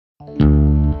There's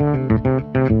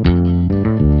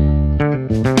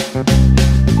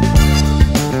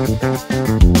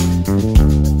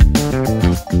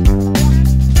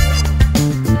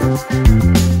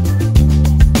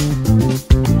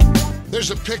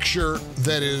a picture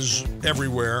that is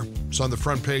everywhere. It's on the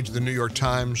front page of the New York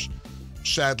Times.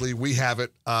 Sadly, we have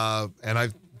it, and I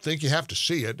think you have to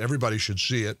see it. Everybody should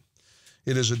see it.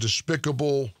 It is a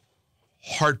despicable,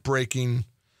 heartbreaking,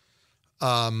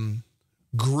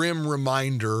 grim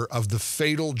reminder of the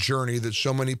fatal journey that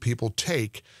so many people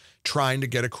take trying to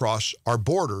get across our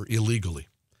border illegally.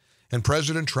 And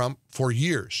President Trump, for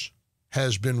years,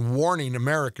 has been warning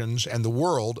Americans and the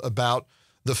world about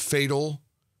the fatal,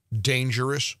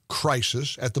 dangerous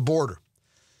crisis at the border.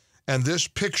 And this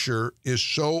picture is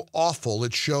so awful.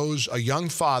 It shows a young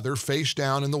father face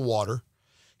down in the water.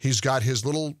 He's got his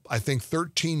little, I think,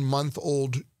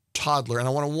 13-month-old toddler. And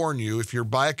I want to warn you, if you're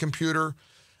by a computer,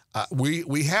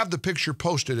 we have the picture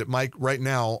posted at Mike right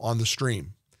now on the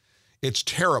stream. It's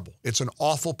terrible. It's an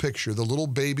awful picture. The little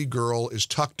baby girl is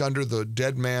tucked under the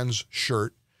dead man's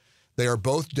shirt. They are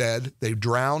both dead. They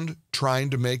drowned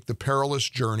trying to make the perilous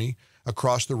journey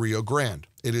across the Rio Grande.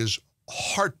 It is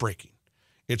heartbreaking.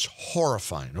 It's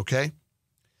horrifying, okay?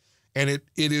 And it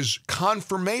is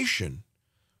confirmation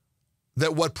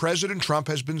that what President Trump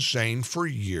has been saying for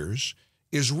years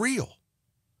is real.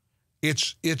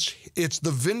 It's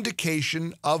the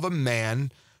vindication of a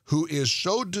man who is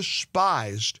so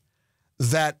despised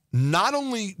that not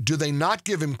only do they not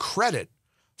give him credit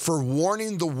for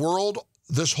warning the world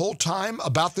this whole time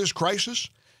about this crisis,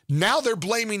 now they're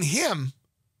blaming him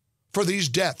for these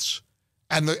deaths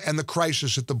and the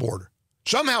crisis at the border.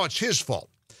 Somehow it's his fault.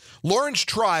 Lawrence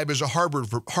Tribe is a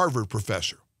Harvard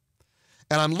professor,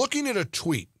 and I'm looking at a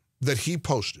tweet that he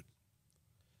posted,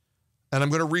 and I'm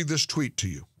going to read this tweet to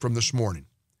you from this morning.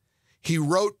 He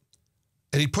wrote,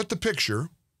 and he put the picture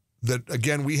that,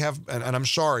 again, we have, and I'm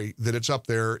sorry that it's up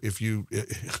there. If you,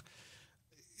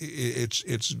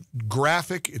 it's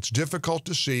graphic, it's difficult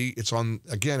to see. It's on,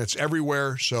 again, it's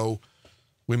everywhere. So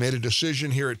we made a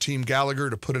decision here at Team Gallagher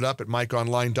to put it up at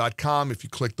MikeOnline.com. If you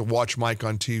click the Watch Mike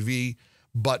on TV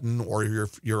button, or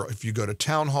if you go to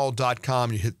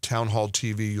townhall.com, you hit Town Hall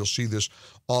TV, you'll see this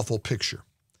awful picture.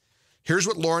 Here's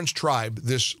what Lawrence Tribe,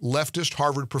 this leftist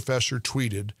Harvard professor,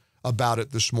 tweeted about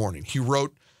it this morning. He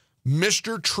wrote,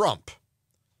 "Mr. Trump,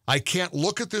 I can't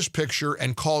look at this picture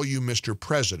and call you Mr.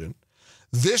 President.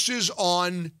 This is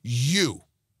on you.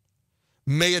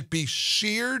 May it be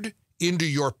seared into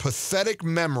your pathetic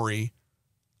memory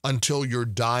until your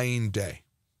dying day."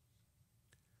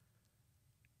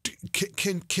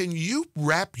 Can you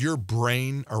wrap your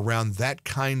brain around that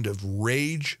kind of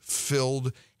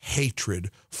rage-filled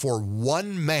hatred for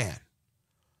one man,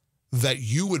 that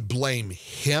you would blame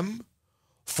him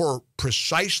for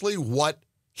precisely what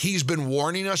he's been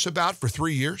warning us about for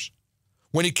 3 years?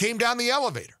 When he came down the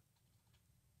elevator,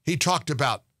 he talked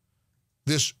about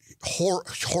this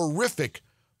horrific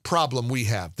problem we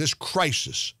have, this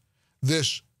crisis,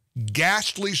 this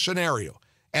ghastly scenario.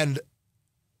 And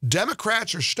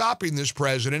Democrats are stopping this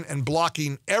president and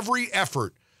blocking every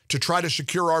effort to try to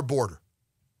secure our border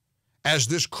as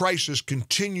this crisis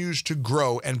continues to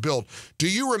grow and build. Do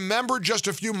you remember just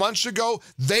a few months ago,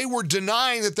 they were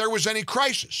denying that there was any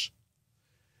crisis?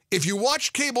 If you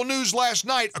watched cable news last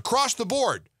night across the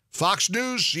board, Fox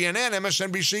News, CNN,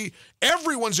 MSNBC,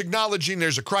 everyone's acknowledging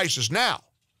there's a crisis now.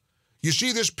 You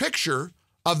see this picture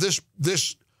of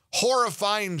this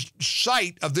horrifying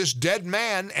sight of this dead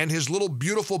man and his little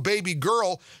beautiful baby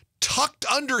girl tucked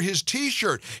under his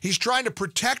T-shirt. He's trying to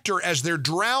protect her as they're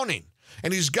drowning.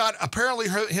 And he's got apparently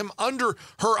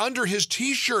her under his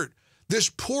T-shirt, this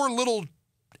poor little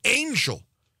angel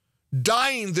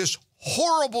dying this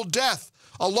horrible death,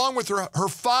 along with her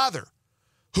father,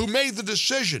 who made the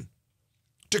decision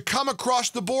to come across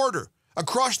the border,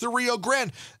 across the Rio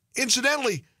Grande.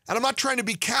 Incidentally, and I'm not trying to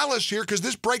be callous here because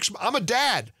this breaks, I'm a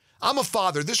dad, I'm a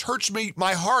father. This hurts me,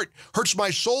 my heart, hurts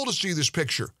my soul to see this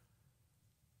picture.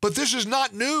 But this is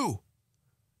not new.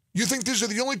 You think these are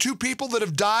the only two people that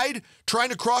have died trying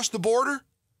to cross the border?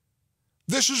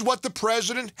 This is what the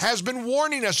president has been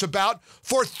warning us about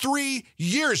for 3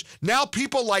 years. Now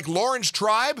people like Lawrence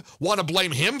Tribe want to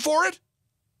blame him for it?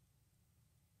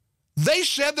 They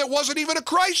said there wasn't even a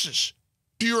crisis.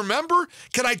 Do you remember?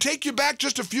 Can I take you back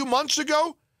just a few months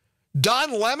ago?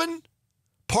 Don Lemon,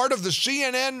 part of the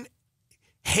CNN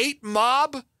hate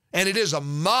mob, and it is a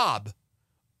mob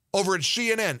over at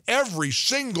CNN every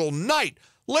single night.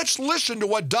 Let's listen to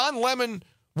what Don Lemon,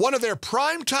 one of their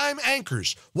primetime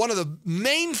anchors, one of the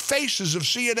main faces of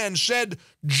CNN, said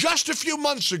just a few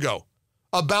months ago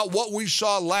about what we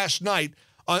saw last night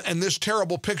and this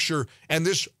terrible picture and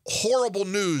this horrible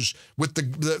news with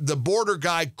the border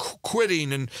guy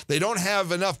quitting, and they don't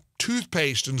have enough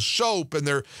toothpaste and soap, and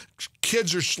their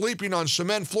kids are sleeping on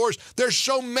cement floors. There's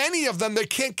so many of them, they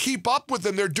can't keep up with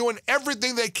them. They're doing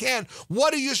everything they can.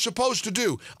 What are you supposed to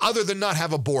do other than not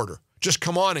have a border? Just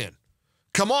come on in.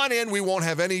 Come on in, we won't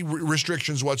have any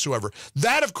restrictions whatsoever.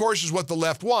 That, of course, is what the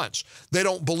left wants. They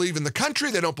don't believe in the country.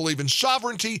 They don't believe in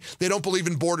sovereignty. They don't believe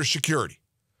in border security.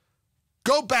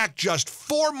 Go back just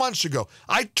 4 months ago.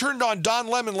 I turned on Don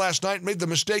Lemon last night and made the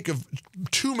mistake of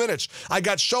 2 minutes. I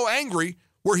got so angry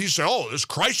where he said, oh, this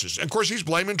crisis. And, of course, he's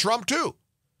blaming Trump, too.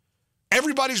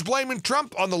 Everybody's blaming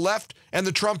Trump on the left and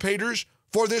the Trump haters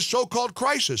for this so-called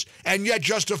crisis. And yet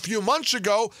just a few months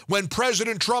ago, when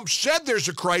President Trump said there's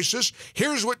a crisis,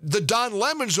 here's what the Don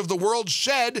Lemons of the world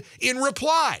said in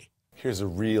reply. Here's a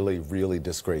really, really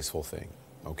disgraceful thing,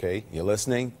 okay? You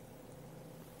listening?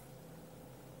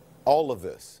 All of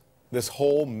this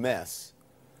whole mess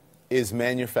is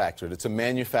manufactured. It's a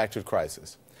manufactured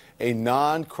crisis. A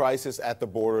non-crisis at the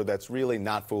border that's really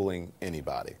not fooling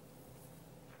anybody.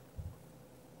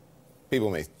 People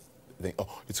may think,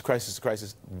 oh, it's a crisis, it's a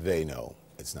crisis. They know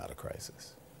it's not a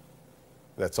crisis.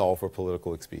 That's all for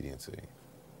political expediency.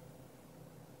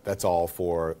 That's all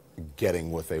for getting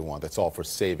what they want. That's all for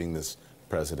saving this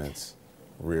president's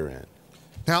rear end.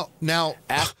 Now,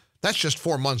 that's just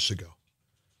 4 months ago.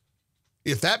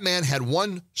 If that man had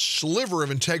one sliver of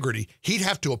integrity, he'd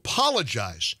have to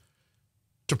apologize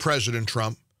to President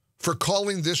Trump for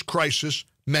calling this crisis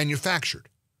manufactured.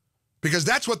 Because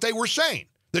that's what they were saying,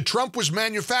 that Trump was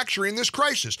manufacturing this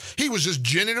crisis. He was just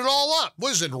ginning it all up.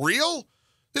 Was it real?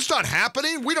 It's not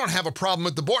happening. We don't have a problem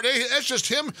at the border. That's just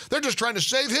him. They're just trying to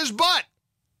save his butt.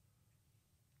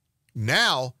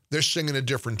 Now they're singing a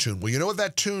different tune. Well, you know what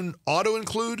that tune ought to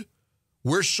include?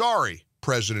 We're sorry,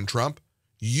 President Trump.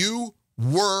 You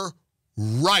were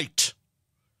right.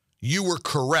 You were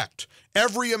correct.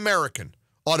 Every American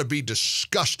ought to be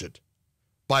disgusted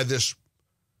by this,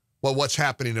 well, what's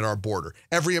happening at our border.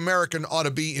 Every American ought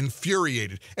to be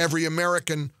infuriated. Every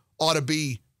American ought to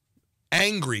be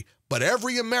angry. But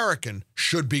every American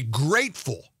should be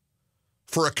grateful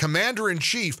for a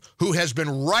commander-in-chief who has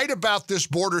been right about this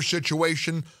border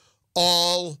situation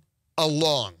all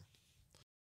along.